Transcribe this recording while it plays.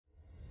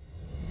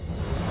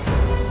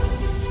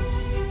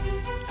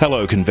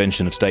Hello,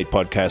 Convention of State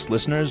podcast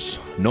listeners.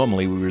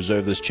 Normally, we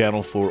reserve this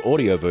channel for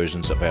audio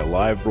versions of our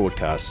live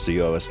broadcasts,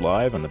 COS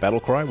Live and The Battle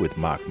Cry with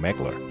Mark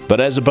Meckler.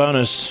 But as a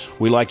bonus,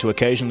 we like to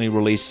occasionally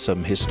release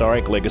some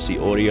historic legacy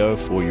audio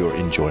for your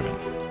enjoyment.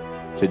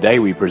 Today,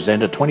 we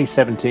present a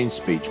 2017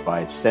 speech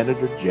by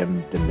Senator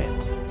Jim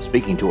DeMint.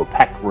 Speaking to a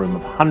packed room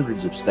of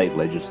hundreds of state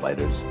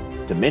legislators,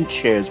 DeMint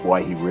shares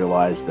why he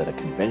realized that a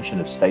convention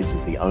of states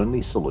is the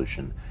only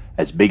solution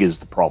as big as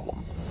the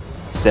problem.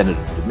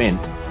 Senator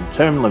DeMint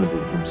term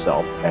limited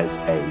himself as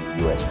a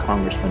U.S.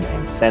 Congressman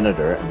and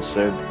Senator and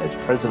served as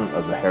president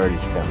of the Heritage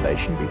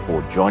Foundation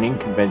before joining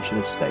Convention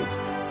of States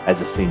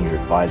as a senior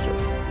advisor.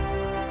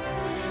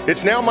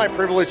 It's now my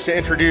privilege to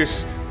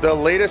introduce the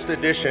latest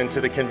addition to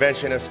the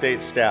Convention of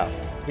States staff.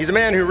 He's a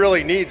man who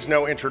really needs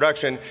no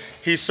introduction.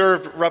 He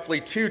served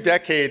roughly 2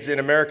 decades in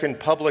American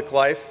public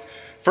life,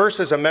 first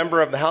as a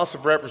member of the House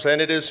of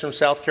Representatives from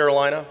South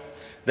Carolina,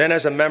 then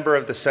as a member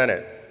of the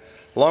Senate.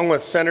 Along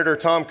with Senator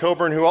Tom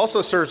Coburn, who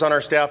also serves on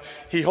our staff,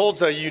 he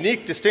holds a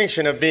unique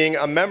distinction of being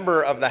a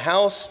member of the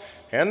House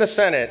and the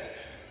Senate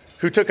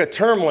who took a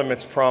term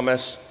limits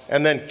promise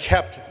and then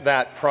kept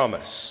that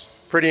promise.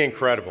 Pretty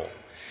incredible.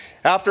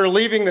 After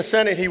leaving the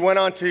Senate, he went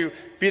on to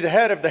be the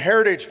head of the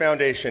Heritage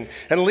Foundation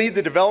and lead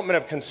the development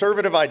of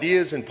conservative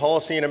ideas and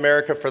policy in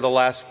America for the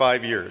last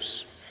 5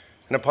 years.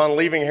 And upon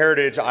leaving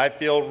Heritage, I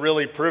feel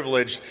really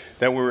privileged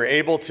that we were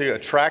able to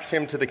attract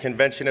him to the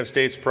Convention of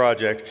States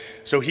project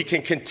so he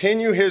can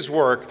continue his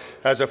work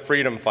as a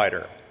freedom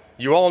fighter.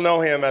 You all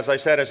know him, as I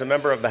said, as a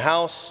member of the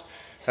House,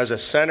 as a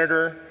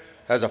senator,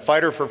 as a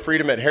fighter for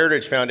freedom at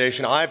Heritage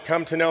Foundation. I've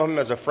come to know him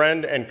as a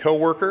friend and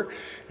co-worker,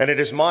 and it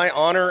is my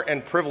honor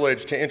and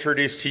privilege to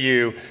introduce to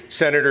you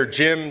Senator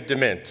Jim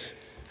DeMint.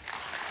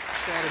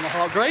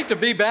 Great to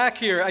be back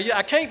here.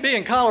 I can't be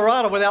in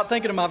Colorado without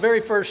thinking of my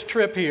very first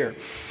trip here.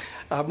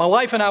 My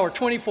wife and I were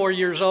 24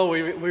 years old.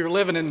 We were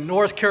living in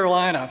North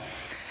Carolina,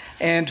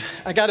 and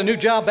I got a new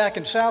job back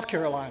in South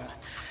Carolina.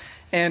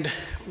 And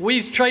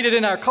we traded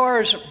in our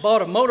cars,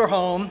 bought a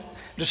motorhome,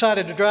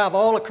 decided to drive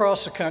all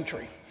across the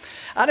country.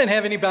 I didn't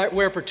have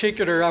anywhere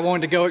particular I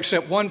wanted to go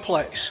except one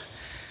place.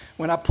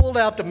 When I pulled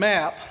out the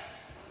map,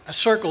 I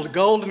circled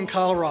Golden,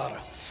 Colorado.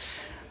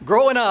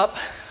 Growing up,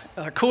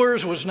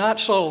 Coors was not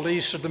sold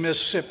east of the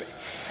Mississippi.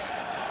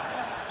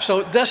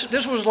 So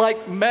this was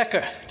like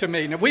Mecca to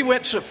me. Now, we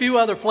went to a few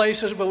other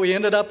places, but we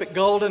ended up at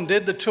Golden,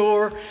 did the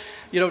tour,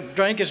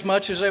 drank as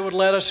much as they would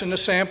let us in the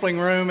sampling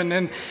room, and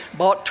then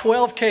bought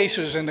 12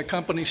 cases in the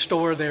company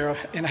store there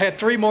and had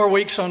 3 more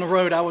weeks on the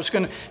road. I was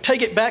going to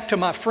take it back to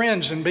my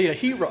friends and be a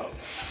hero.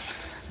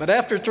 But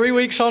after 3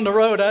 weeks on the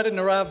road, I didn't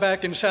arrive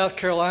back in South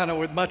Carolina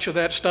with much of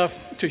that stuff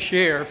to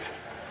share.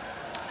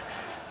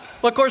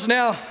 Well, of course,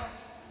 now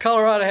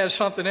Colorado has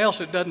something else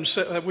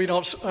that we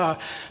don't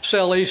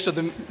sell east of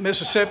the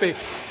Mississippi,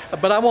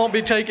 but I won't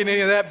be taking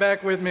any of that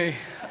back with me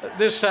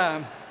this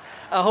time.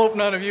 I hope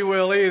none of you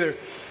will either.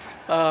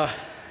 But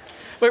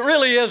it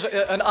really is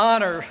an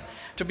honor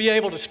to be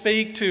able to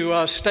speak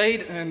to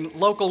state and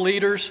local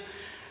leaders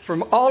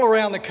from all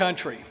around the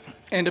country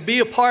and to be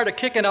a part of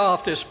kicking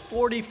off this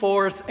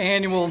 44th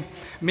annual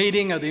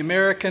meeting of the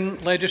American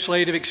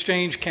Legislative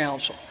Exchange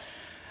Council,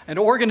 an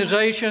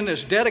organization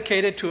that's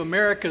dedicated to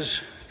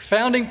America's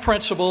founding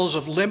principles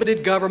of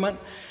limited government,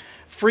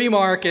 free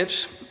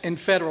markets, and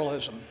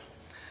federalism.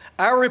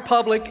 Our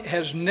republic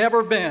has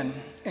never been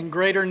in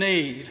greater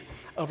need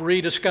of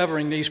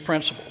rediscovering these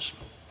principles.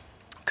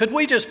 Could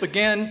we just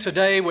begin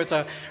today with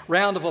a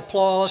round of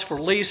applause for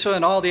Lisa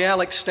and all the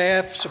ALEC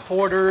staff,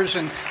 supporters,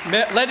 and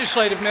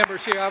legislative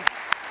members here?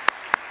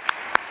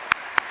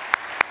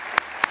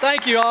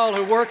 Thank you all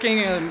who are working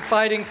and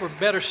fighting for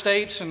better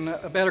states and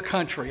a better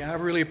country. I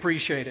really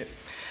appreciate it.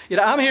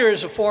 I'm here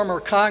as a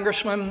former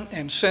congressman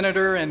and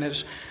senator and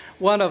as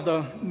one of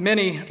the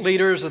many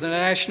leaders of the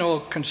national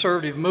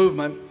conservative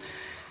movement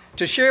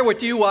to share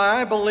with you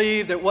why I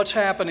believe that what's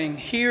happening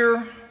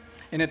here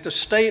and at the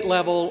state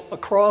level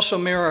across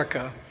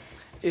America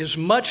is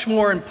much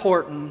more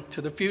important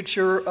to the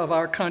future of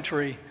our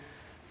country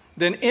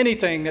than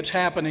anything that's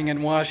happening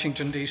in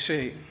Washington,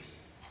 D.C.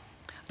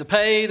 The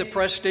pay, the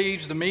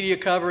prestige, the media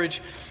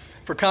coverage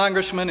for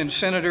congressmen and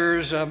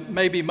senators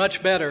may be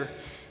much better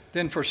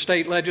than for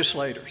state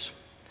legislators.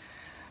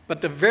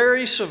 But the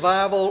very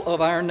survival of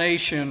our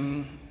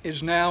nation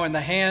is now in the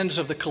hands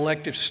of the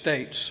collective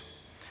states,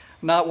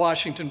 not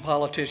Washington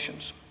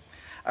politicians.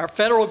 Our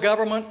federal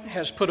government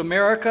has put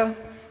America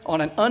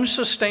on an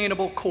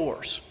unsustainable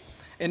course,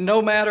 and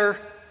no matter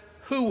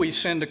who we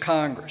send to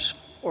Congress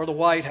or the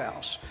White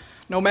House,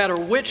 no matter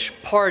which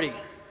party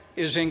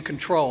is in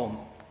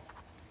control,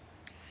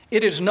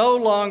 it is no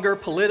longer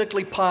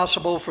politically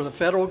possible for the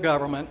federal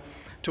government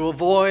to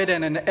avoid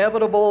an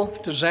inevitable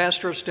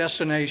disastrous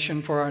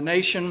destination for our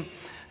nation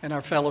and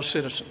our fellow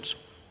citizens.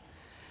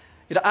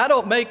 I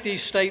don't make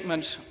these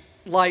statements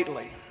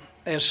lightly.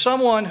 As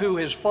someone who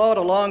has fought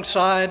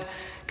alongside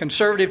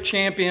conservative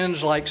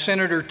champions like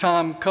Senator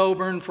Tom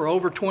Coburn for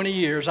over 20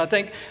 years, I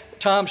think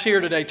Tom's here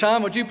today.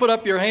 Tom, would you put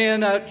up your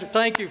hand?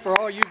 Thank you for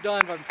all you've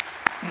done.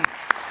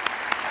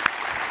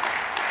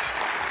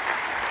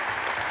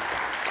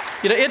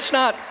 It's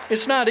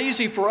not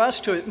easy for us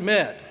to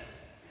admit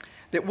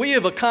that we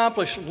have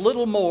accomplished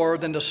little more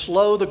than to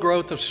slow the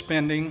growth of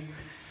spending,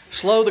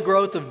 slow the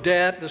growth of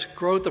debt, the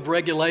growth of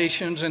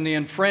regulations, and the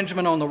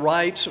infringement on the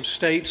rights of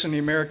states and the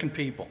American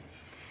people.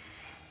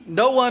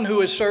 No one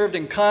who has served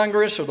in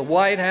Congress or the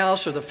White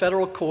House or the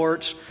federal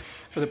courts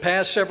for the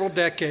past several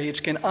decades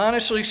can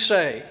honestly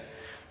say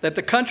that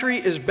the country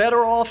is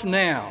better off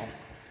now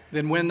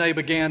than when they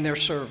began their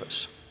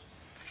service.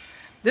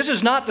 This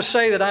is not to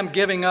say that I'm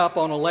giving up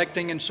on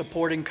electing and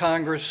supporting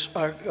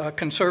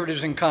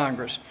conservatives in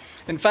Congress.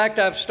 In fact,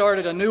 I've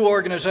started a new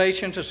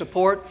organization to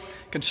support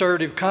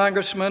conservative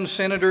congressmen,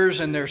 senators,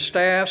 and their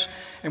staffs,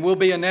 and we'll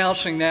be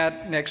announcing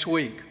that next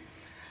week.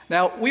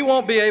 Now, we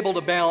won't be able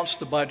to balance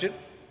the budget,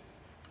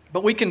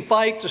 but we can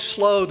fight to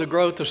slow the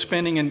growth of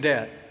spending and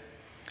debt.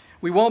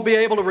 We won't be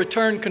able to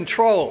return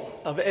control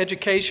of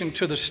education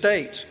to the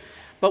states,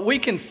 but we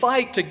can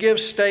fight to give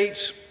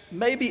states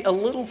maybe a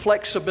little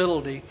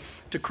flexibility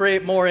to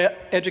create more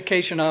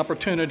education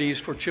opportunities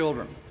for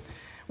children.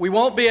 We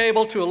won't be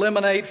able to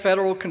eliminate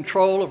federal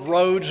control of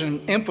roads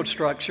and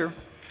infrastructure,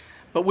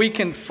 but we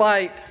can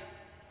fight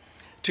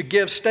to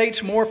give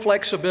states more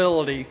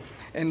flexibility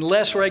and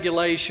less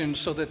regulation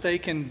so that they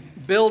can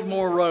build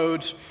more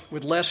roads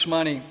with less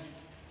money.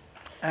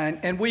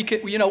 And we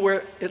can,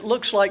 it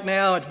looks like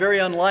now it's very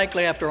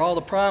unlikely after all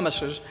the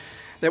promises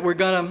that we're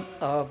going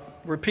to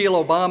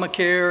repeal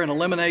Obamacare and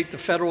eliminate the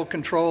federal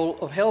control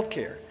of health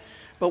care.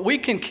 But we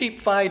can keep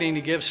fighting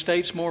to give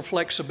states more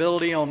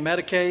flexibility on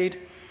Medicaid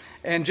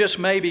and just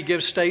maybe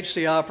give states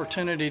the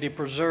opportunity to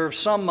preserve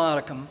some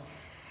modicum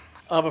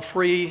of a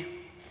free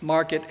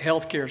market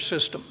health care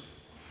system.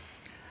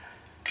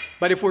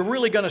 But if we're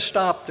really going to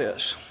stop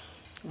this,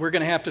 we're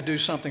going to have to do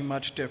something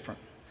much different.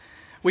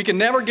 We can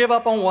never give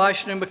up on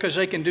Washington because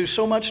they can do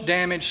so much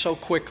damage so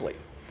quickly.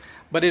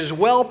 But it is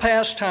well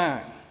past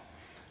time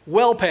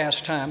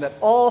that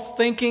all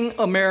thinking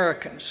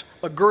Americans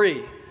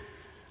agree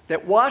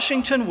that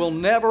Washington will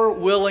never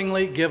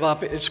willingly give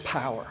up its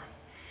power.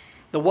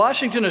 The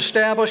Washington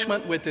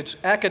establishment, with its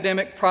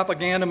academic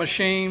propaganda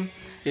machine,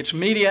 its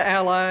media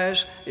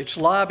allies, its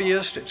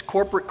lobbyists, its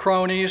corporate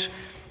cronies,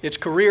 its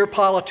career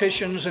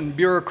politicians and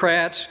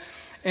bureaucrats,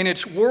 and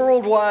its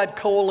worldwide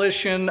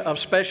coalition of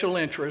special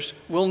interests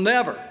will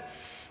never,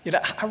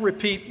 I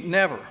repeat,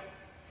 never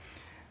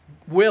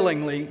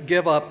willingly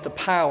give up the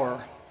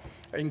power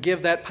and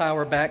give that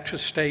power back to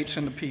states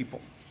and the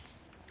people.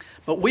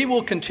 But we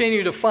will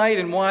continue to fight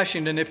in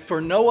Washington if for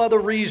no other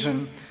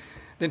reason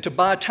than to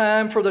buy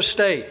time for the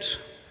states,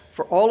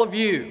 for all of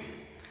you,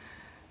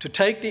 to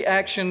take the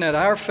action that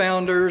our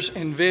founders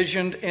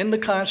envisioned in the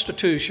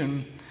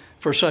Constitution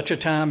for such a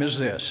time as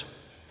this.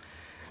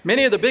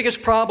 Many of the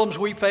biggest problems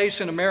we face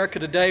in America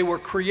today were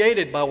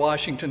created by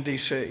Washington,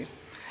 D.C.,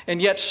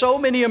 and yet so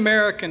many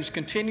Americans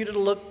continue to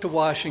look to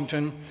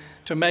Washington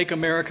to make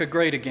America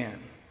great again.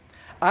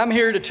 I'm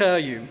here to tell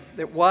you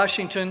that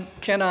Washington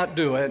cannot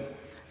do it,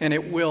 and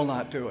it will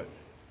not do it.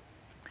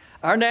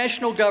 Our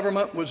national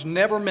government was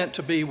never meant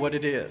to be what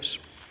it is.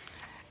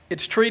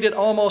 It's treated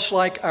almost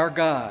like our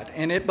God,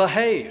 and it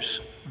behaves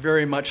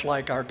very much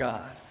like our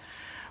God.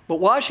 But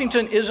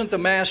Washington isn't the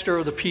master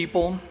of the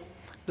people.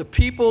 The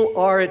people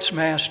are its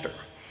master.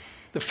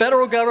 The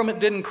federal government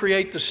didn't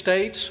create the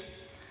states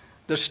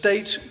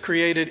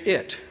created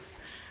it.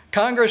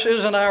 Congress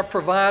isn't our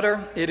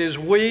provider. It is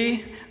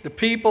we, the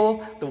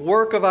people, the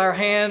work of our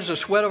hands, the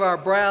sweat of our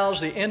brows,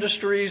 the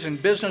industries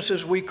and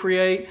businesses we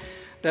create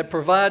that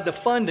provide the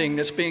funding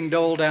that's being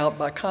doled out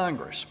by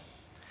Congress.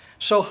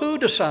 So who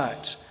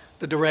decides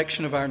the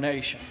direction of our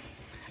nation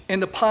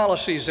and the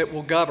policies that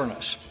will govern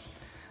us?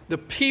 The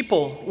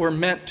people were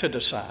meant to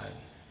decide.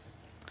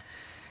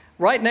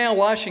 Right now,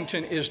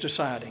 Washington is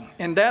deciding,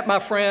 and that, my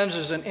friends,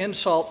 is an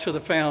insult to the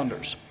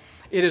founders.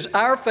 It is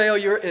our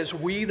failure as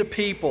we, the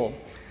people,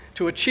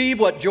 to achieve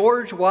what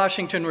George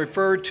Washington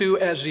referred to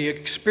as the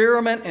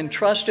experiment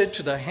entrusted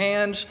to the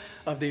hands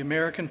of the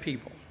American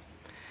people.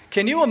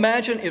 Can you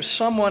imagine if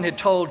someone had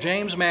told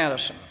James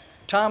Madison,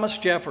 Thomas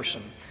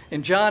Jefferson,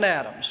 and John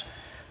Adams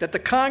that the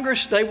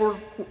Congress they were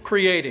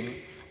creating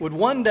would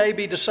one day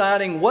be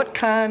deciding what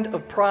kind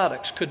of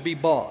products could be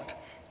bought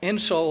and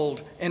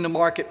sold in the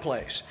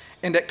marketplace,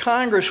 and that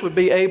Congress would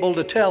be able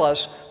to tell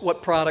us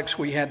what products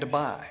we had to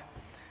buy?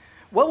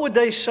 What would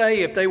they say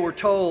if they were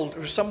told,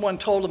 or someone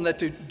told them that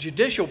the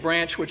judicial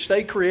branch, which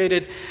they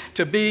created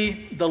to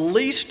be the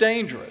least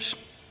dangerous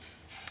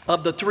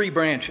of the three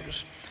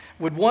branches,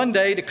 would one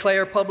day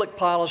declare public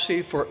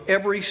policy for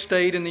every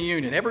state in the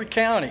Union, every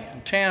county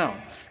and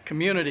town,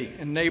 community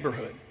and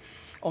neighborhood,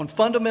 on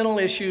fundamental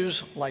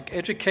issues like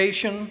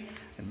education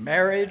and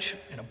marriage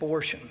and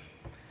abortion?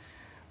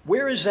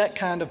 Where is that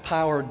kind of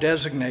power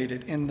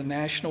designated in the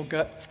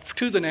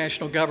to the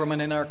national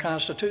government in our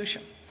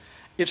Constitution?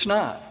 It's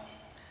not.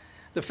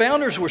 The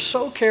founders were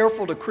so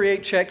careful to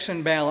create checks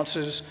and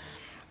balances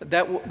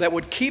that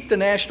would keep the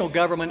national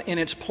government in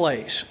its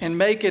place and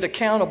make it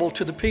accountable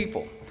to the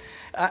people.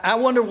 I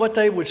wonder what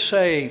they would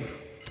say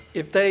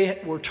if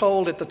they were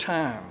told at the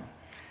time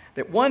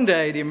that one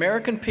day the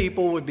American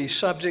people would be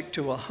subject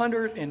to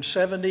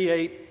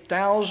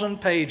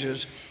 178,000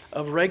 pages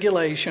of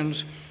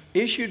regulations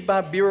issued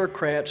by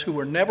bureaucrats who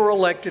were never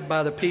elected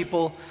by the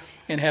people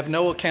and have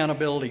no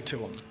accountability to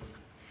them.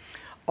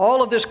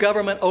 All of this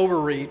government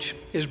overreach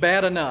is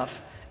bad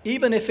enough,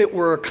 even if it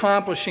were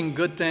accomplishing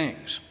good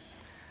things.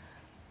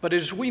 But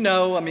as we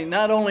know,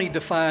 not only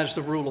defies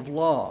the rule of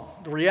law,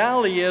 the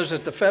reality is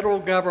that the federal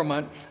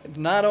government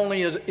not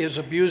only is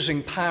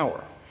abusing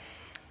power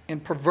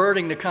and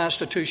perverting the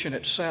Constitution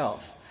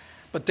itself,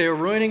 but they're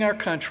ruining our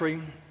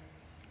country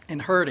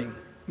and hurting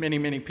many,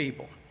 many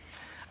people.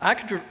 I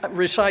could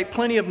recite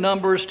plenty of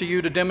numbers to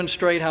you to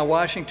demonstrate how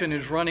Washington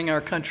is ruining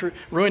our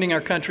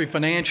country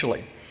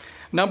financially.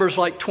 Numbers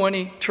like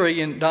 $20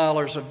 trillion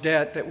of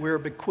debt that we're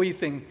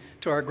bequeathing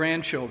to our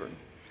grandchildren.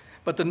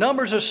 But the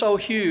numbers are so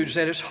huge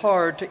that it's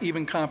hard to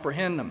even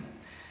comprehend them.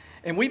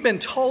 And we've been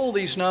told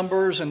these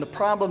numbers and the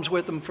problems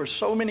with them for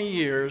so many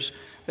years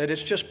that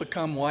it's just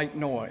become white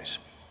noise.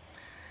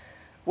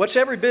 What's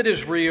every bit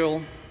as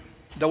real,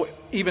 though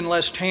even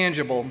less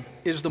tangible,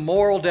 is the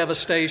moral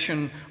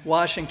devastation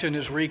Washington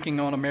is wreaking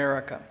on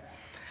America.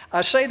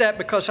 I say that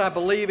because I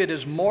believe it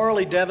is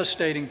morally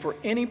devastating for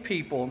any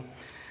people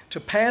to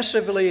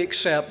passively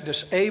accept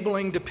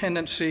disabling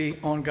dependency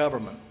on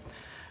government.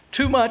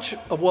 Too much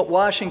of what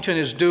Washington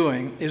is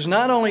doing is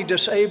not only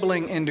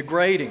disabling and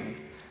degrading,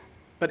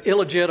 but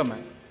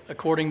illegitimate,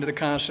 according to the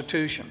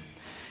Constitution.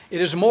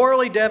 It is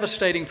morally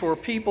devastating for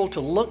people to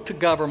look to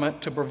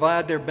government to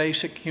provide their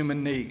basic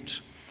human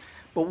needs.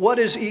 But what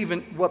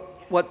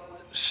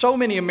so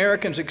many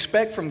Americans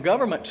expect from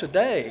government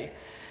today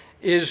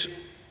is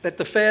that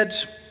the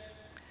feds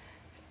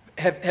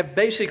have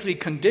basically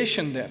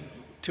conditioned them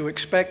to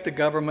expect the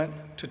government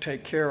to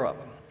take care of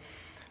them.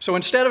 So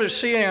instead of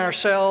seeing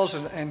ourselves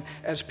and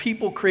as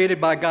people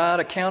created by God,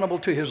 accountable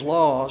to His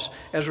laws,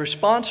 as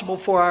responsible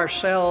for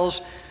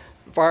ourselves,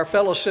 for our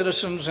fellow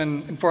citizens,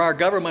 and for our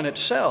government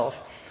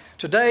itself,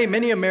 today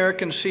many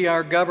Americans see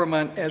our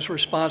government as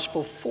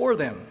responsible for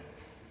them.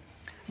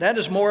 That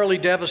is morally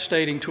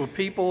devastating to a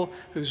people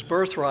whose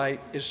birthright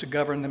is to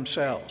govern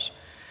themselves.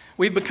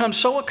 We've become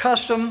so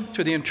accustomed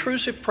to the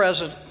intrusive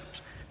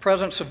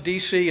presence of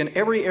D.C. in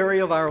every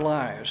area of our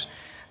lives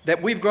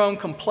that we've grown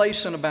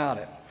complacent about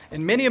it.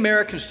 And many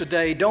Americans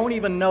today don't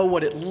even know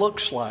what it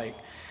looks like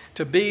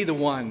to be the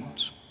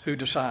ones who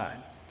decide,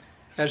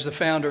 as the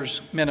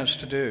founders meant us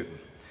to do.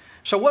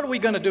 So what are we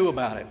going to do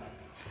about it?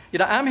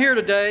 I'm here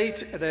today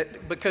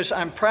because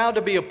I'm proud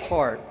to be a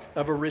part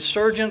of a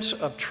resurgence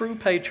of true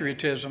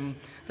patriotism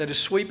that is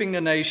sweeping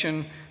the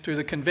nation through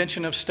the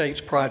Convention of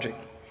States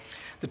project.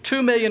 The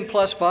 2 million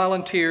plus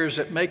volunteers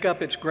that make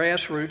up its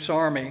grassroots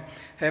army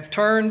have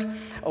turned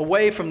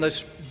away from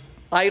this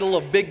idol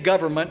of big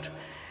government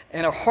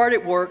and are hard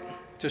at work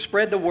to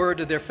spread the word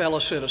to their fellow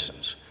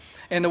citizens.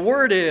 And the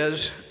word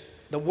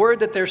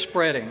that they're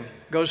spreading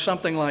goes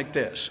something like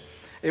this: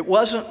 it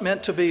wasn't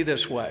meant to be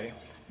this way.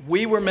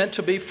 We were meant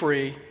to be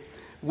free.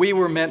 We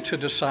were meant to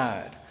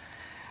decide.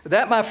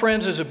 That, my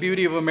friends, is the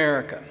beauty of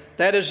America.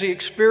 That is the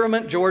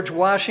experiment George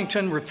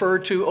Washington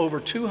referred to over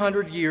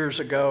 200 years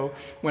ago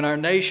when our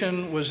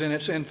nation was in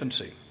its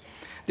infancy.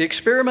 The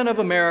experiment of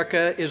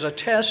America is a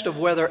test of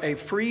whether a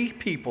free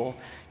people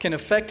can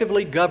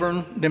effectively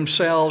govern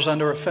themselves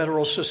under a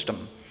federal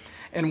system,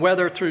 and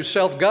whether through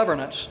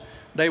self-governance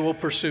they will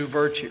pursue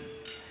virtue.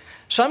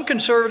 Some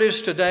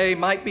conservatives today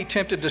might be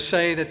tempted to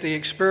say that the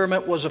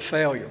experiment was a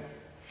failure.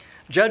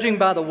 Judging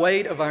by the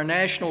weight of our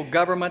national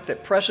government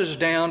that presses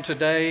down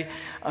today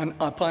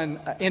upon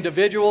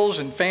individuals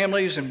and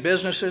families and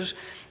businesses,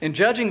 and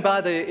judging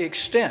by the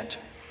extent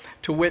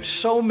to which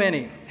so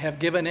many have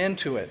given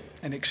into it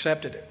and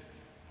accepted it.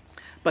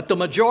 But the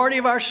majority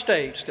of our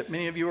states that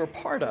many of you are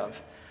part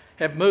of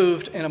have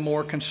moved in a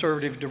more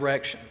conservative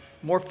direction,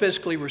 more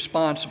fiscally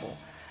responsible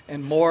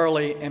and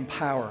morally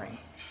empowering.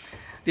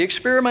 The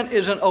experiment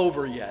isn't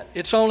over yet.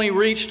 It's only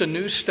reached a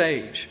new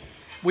stage.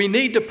 We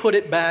need to put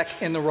it back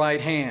in the right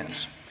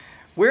hands.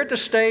 We're at the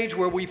stage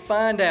where we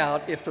find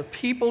out if the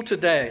people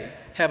today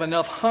have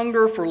enough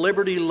hunger for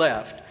liberty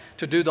left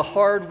to do the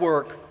hard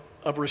work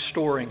of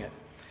restoring it.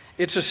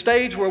 It's a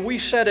stage where we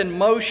set in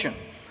motion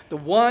the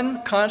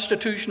one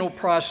constitutional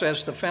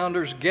process the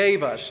founders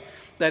gave us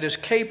that is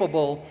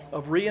capable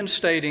of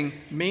reinstating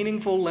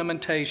meaningful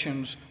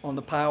limitations on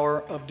the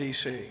power of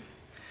D.C.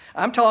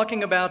 I'm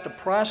talking about the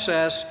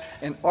process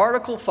in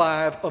Article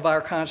 5 of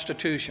our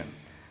Constitution,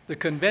 the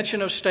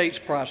Convention of States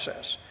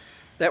process,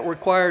 that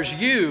requires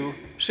you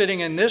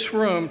sitting in this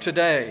room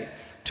today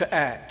to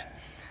act.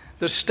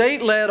 The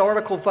state-led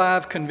Article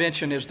 5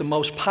 convention is the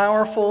most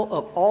powerful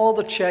of all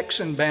the checks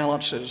and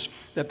balances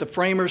that the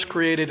framers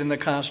created in the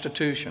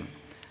Constitution,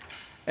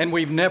 and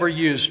we've never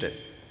used it.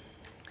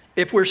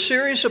 If we're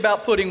serious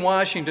about putting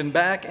Washington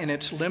back in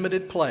its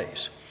limited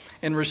place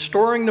and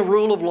restoring the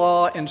rule of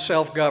law and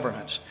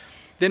self-governance,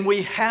 then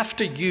we have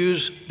to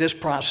use this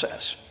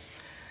process.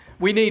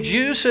 We need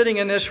you sitting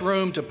in this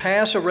room to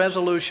pass a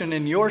resolution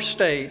in your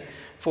state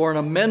for an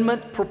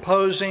amendment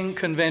proposing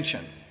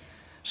convention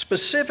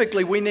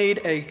Specifically, we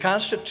need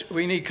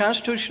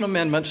constitutional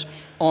amendments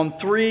on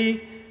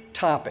 3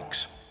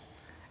 topics: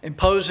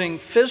 imposing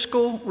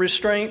fiscal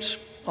restraints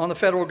on the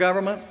federal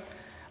government,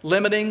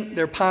 limiting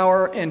their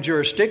power and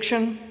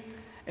jurisdiction,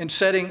 and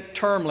setting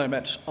term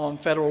limits on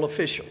federal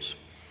officials.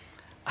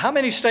 How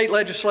many state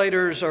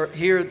legislators are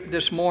here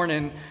this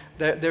morning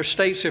that their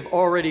states have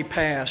already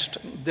passed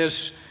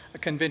this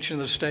Convention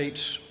of the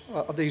States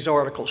of these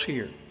articles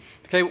here?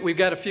 Okay, we've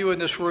got a few in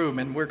this room,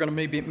 and we're going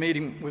to be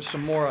meeting with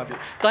some more of you.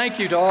 Thank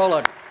you to all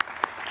of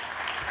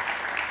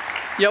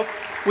you.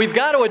 We've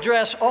got to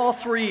address all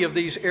 3 of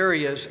these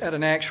areas at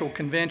an actual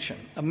convention,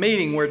 a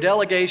meeting where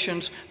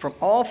delegations from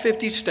all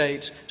 50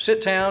 states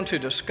sit down to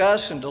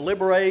discuss and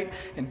deliberate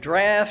and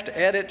draft,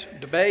 edit,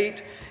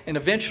 debate, and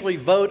eventually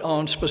vote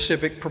on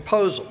specific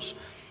proposals.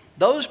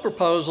 Those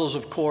proposals,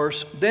 of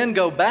course, then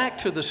go back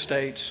to the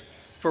states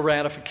for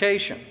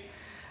ratification.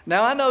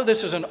 Now, I know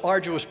this is an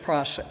arduous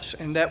process,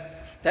 and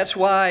that's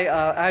why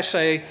I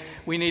say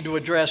we need to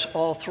address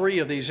all 3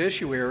 of these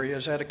issue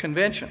areas at a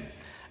convention.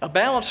 A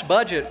balanced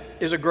budget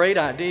is a great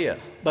idea,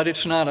 but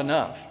it's not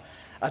enough.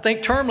 I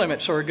think term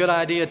limits are a good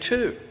idea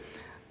too,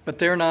 but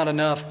they're not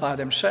enough by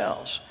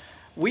themselves.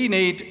 We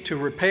need to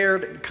repair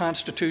the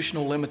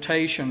constitutional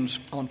limitations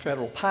on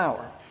federal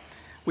power.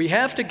 We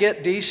have to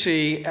get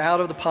D.C. out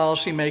of the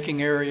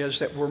policy-making areas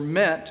that were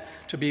meant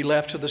to be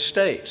left to the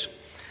states.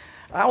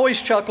 I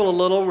always chuckle a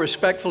little,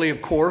 respectfully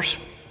of course,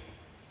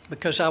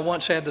 because I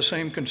once had the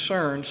same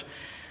concerns,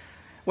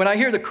 when I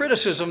hear the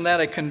criticism that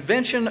a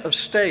convention of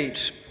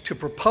states to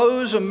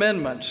propose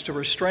amendments to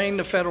restrain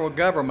the federal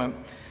government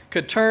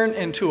could turn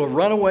into a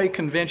runaway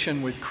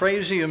convention with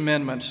crazy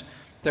amendments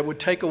that would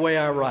take away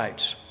our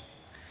rights.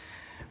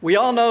 We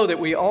all know that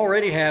we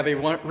already have a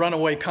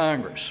runaway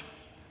Congress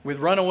with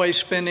runaway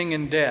spending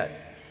and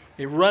debt,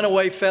 a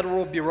runaway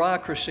federal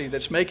bureaucracy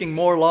that's making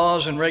more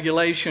laws and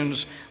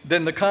regulations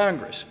than the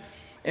Congress,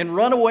 and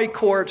runaway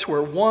courts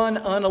where one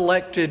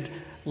unelected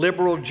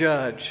liberal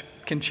judge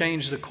can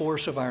change the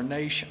course of our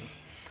nation.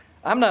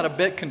 I'm not a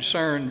bit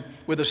concerned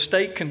with a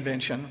state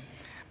convention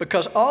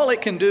because all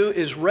it can do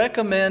is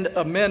recommend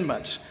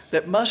amendments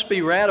that must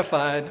be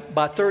ratified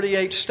by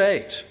 38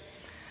 states.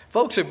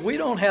 Folks, if we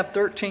don't have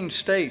 13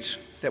 states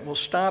that will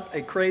stop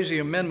a crazy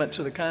amendment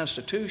to the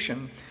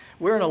Constitution,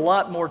 we're in a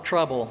lot more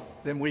trouble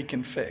than we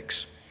can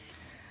fix.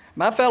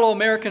 My fellow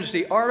Americans,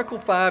 the Article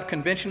 5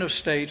 Convention of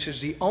States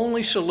is the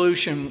only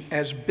solution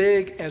as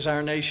big as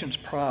our nation's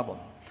problem.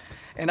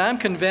 And I'm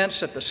convinced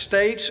that the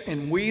states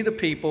and we, the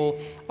people,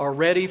 are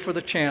ready for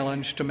the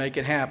challenge to make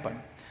it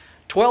happen.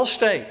 12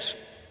 states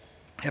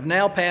have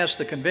now passed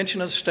the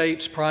Convention of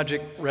States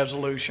Project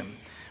Resolution,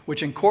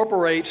 which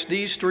incorporates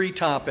these 3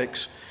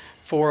 topics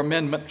for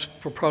amendment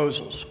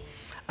proposals.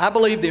 I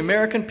believe the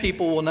American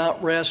people will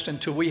not rest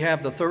until we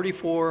have the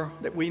 34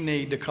 that we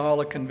need to call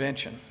a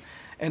convention,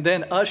 and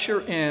then usher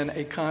in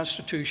a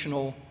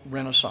constitutional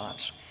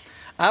renaissance.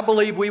 I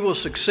believe we will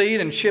succeed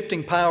in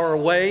shifting power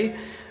away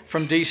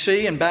from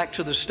D.C. and back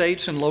to the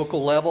states and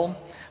local level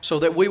so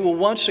that we will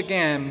once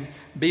again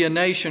be a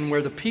nation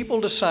where the people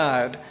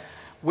decide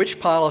which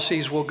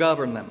policies will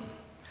govern them.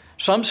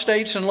 Some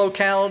states and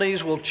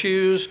localities will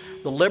choose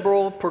the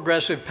liberal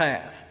progressive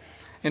path,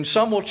 and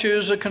some will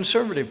choose a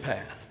conservative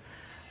path.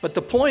 But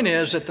the point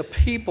is that the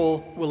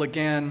people will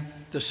again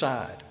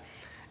decide.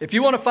 If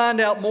you want to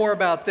find out more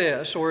about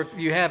this, or if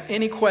you have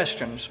any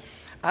questions,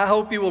 I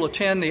hope you will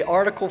attend the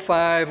Article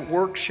 5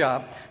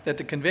 workshop that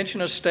the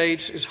Convention of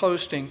States is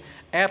hosting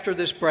after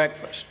this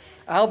breakfast.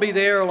 I'll be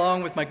there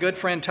along with my good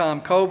friend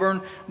Tom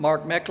Coburn,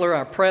 Mark Meckler,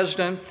 our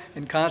president,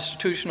 and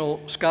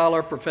constitutional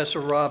scholar Professor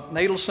Rob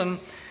Nadelson.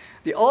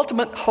 The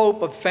ultimate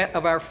hope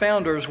of our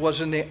founders was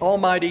in the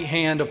almighty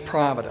hand of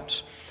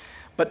providence.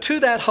 But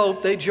to that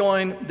hope, they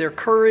joined their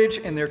courage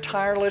and their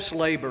tireless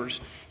labors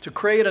to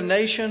create a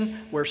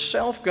nation where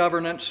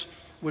self-governance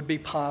would be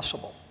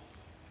possible.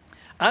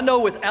 I know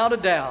without a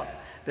doubt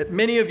that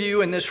many of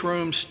you in this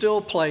room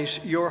still place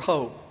your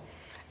hope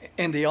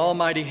in the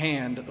almighty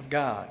hand of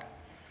God.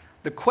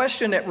 The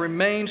question that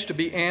remains to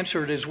be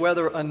answered is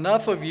whether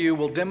enough of you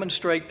will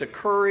demonstrate the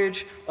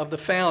courage of the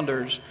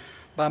founders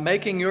by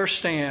making your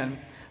stand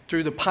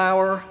through the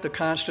power the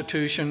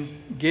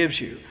Constitution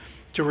gives you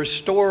to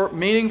restore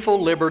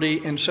meaningful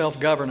liberty and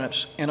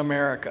self-governance in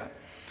America.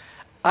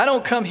 I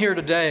don't come here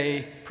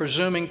today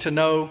presuming to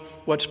know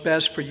what's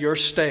best for your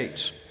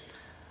states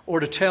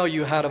or to tell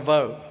you how to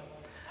vote.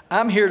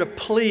 I'm here to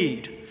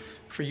plead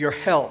for your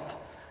help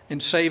in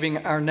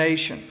saving our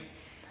nation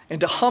and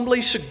to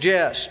humbly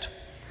suggest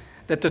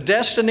that the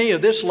destiny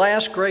of this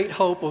last great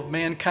hope of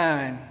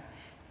mankind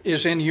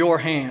is in your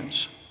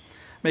hands.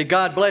 May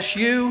God bless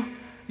you,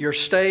 your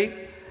state,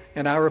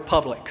 and our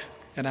republic,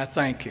 and I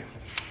thank you.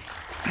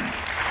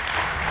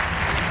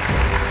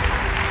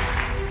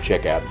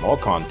 Check out more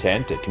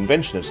content at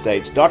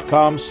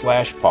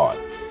conventionofstates.com/pod.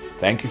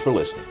 Thank you for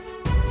listening.